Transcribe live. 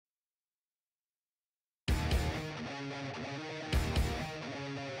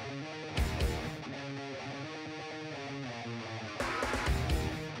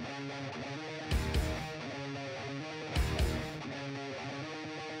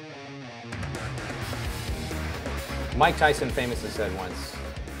Mike Tyson famously said once,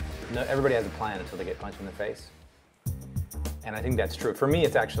 "No, everybody has a plan until they get punched in the face." And I think that's true. For me,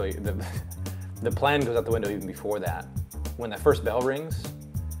 it's actually, the plan goes out the window even before that. When the first bell rings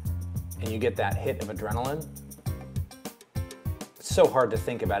and you get that hit of adrenaline, it's so hard to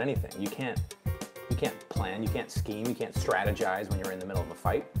think about anything. You can't plan, you can't scheme, you can't strategize when you're in the middle of a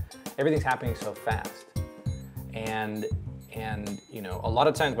fight. Everything's happening so fast. And you know, a lot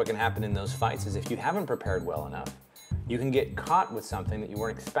of times what can happen in those fights is if you haven't prepared well enough, you can get caught with something that you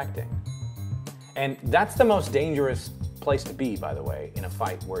weren't expecting. And that's the most dangerous place to be, by the way, in a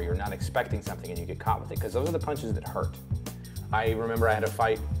fight where you're not expecting something and you get caught with it, because those are the punches that hurt. I remember I had a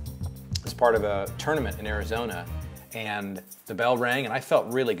fight as part of a tournament in Arizona, and the bell rang, and I felt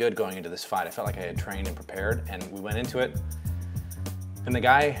really good going into this fight. I felt like I had trained and prepared, and we went into it, and the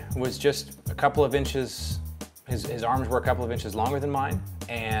guy was just a couple of inches, his arms were a couple of inches longer than mine,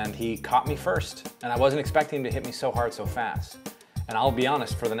 and he caught me first, and I wasn't expecting him to hit me so hard so fast. And I'll be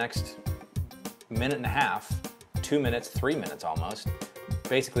honest, for the next minute and a half, 2 minutes, 3 minutes almost,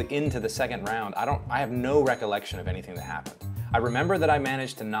 basically into the second round, I have no recollection of anything that happened. I remember that I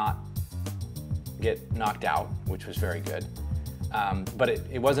managed to not get knocked out, which was very good. But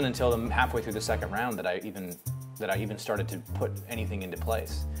it wasn't until halfway through the second round that I even started to put anything into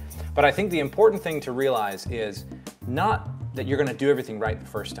place. But I think the important thing to realize is not that you're gonna do everything right the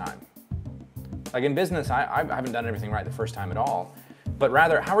first time. Like in business, I haven't done everything right the first time at all, but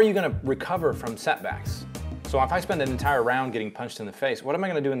rather, how are you gonna recover from setbacks? So if I spend an entire round getting punched in the face, what am I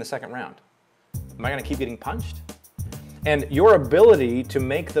gonna do in the second round? Am I gonna keep getting punched? And your ability to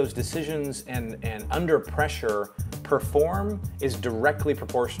make those decisions and under pressure perform is directly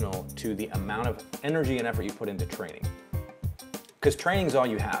proportional to the amount of energy and effort you put into training. Because training is all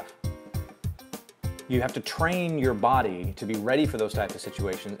you have. You have to train your body to be ready for those types of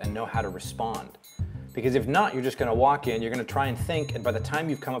situations and know how to respond. Because if not, you're just gonna walk in, you're gonna try and think, and by the time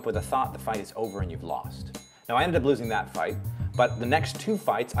you've come up with a thought, the fight is over and you've lost. Now, I ended up losing that fight, but the next two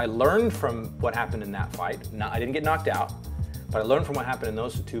fights, I learned from what happened in that fight. I didn't get knocked out, but I learned from what happened in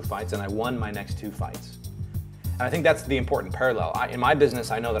those two fights, and I won my next two fights. And I think that's the important parallel. In my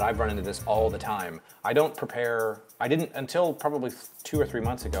business, I know that I've run into this all the time. I don't prepare, until probably 2 or 3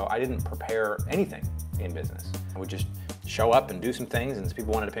 months ago, I didn't prepare anything in business. I would just show up and do some things, and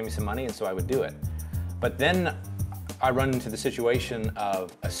people wanted to pay me some money, and so I would do it. But then I run into the situation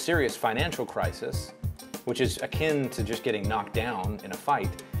of a serious financial crisis, which is akin to just getting knocked down in a fight.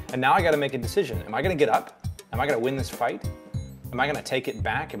 And now I gotta make a decision. Am I gonna get up? Am I gonna win this fight? Am I gonna take it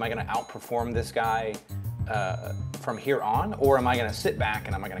back? Am I gonna outperform this guy from here on? Or am I gonna sit back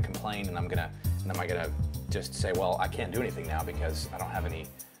and am I gonna complain and am I gonna just say, well, I can't do anything now because I don't have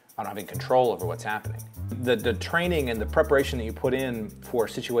any control over what's happening. The training and the preparation that you put in for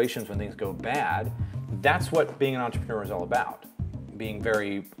situations when things go bad, that's what being an entrepreneur is all about. Being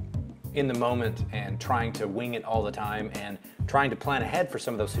very in the moment and trying to wing it all the time and trying to plan ahead for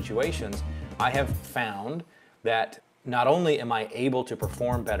some of those situations. I have found that not only am I able to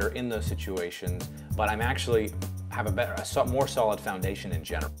perform better in those situations, but I'm actually have a more solid foundation in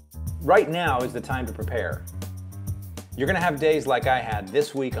general. Right now is the time to prepare. You're gonna have days like I had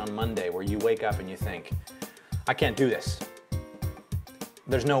this week on Monday where you wake up and you think, I can't do this.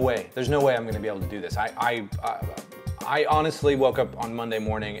 There's no way I'm gonna be able to do this. I honestly woke up on Monday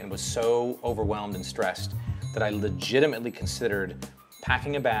morning and was so overwhelmed and stressed that I legitimately considered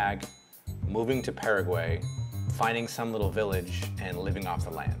packing a bag, moving to Paraguay, finding some little village and living off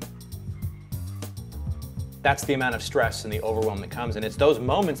the land. That's the amount of stress and the overwhelm that comes, and it's those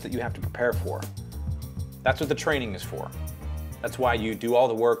moments that you have to prepare for. That's what the training is for. That's why you do all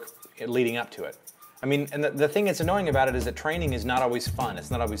the work leading up to it. I mean, and the thing that's annoying about it is that training is not always fun.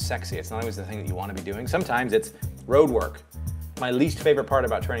 It's not always sexy. It's not always the thing that you want to be doing. Sometimes it's road work. My least favorite part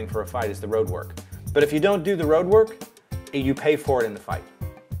about training for a fight is the road work. But if you don't do the road work, you pay for it in the fight.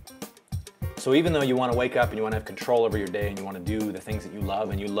 So even though you want to wake up and you want to have control over your day and you want to do the things that you love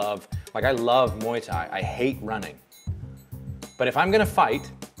and you love, like I love Muay Thai, I hate running. But if I'm going to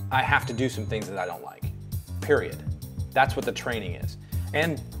fight, I have to do some things that I don't like, period. That's what the training is.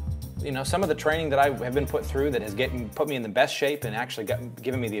 And you know, some of the training that I have been put through that has put me in the best shape and actually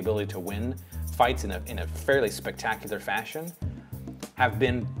given me the ability to win fights in a fairly spectacular fashion have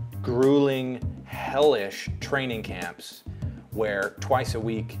been grueling, hellish training camps where twice a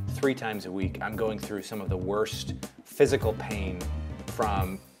week, 3 times a week, I'm going through some of the worst physical pain,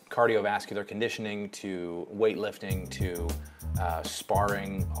 from cardiovascular conditioning to weightlifting to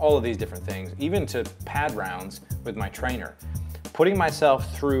sparring, all of these different things, even to pad rounds with my trainer. Putting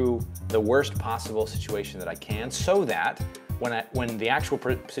myself through the worst possible situation that I can so that when the actual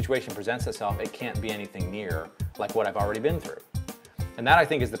situation presents itself, it can't be anything near like what I've already been through. And that, I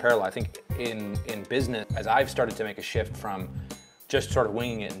think, is the parallel. I think in business, as I've started to make a shift from just sort of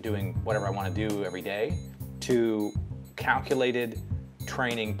winging it and doing whatever I want to do every day to calculated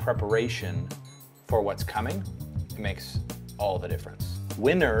training preparation for what's coming, it makes all the difference.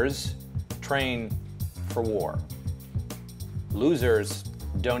 Winners train for war. Losers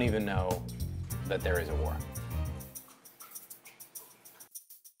don't even know that there is a war.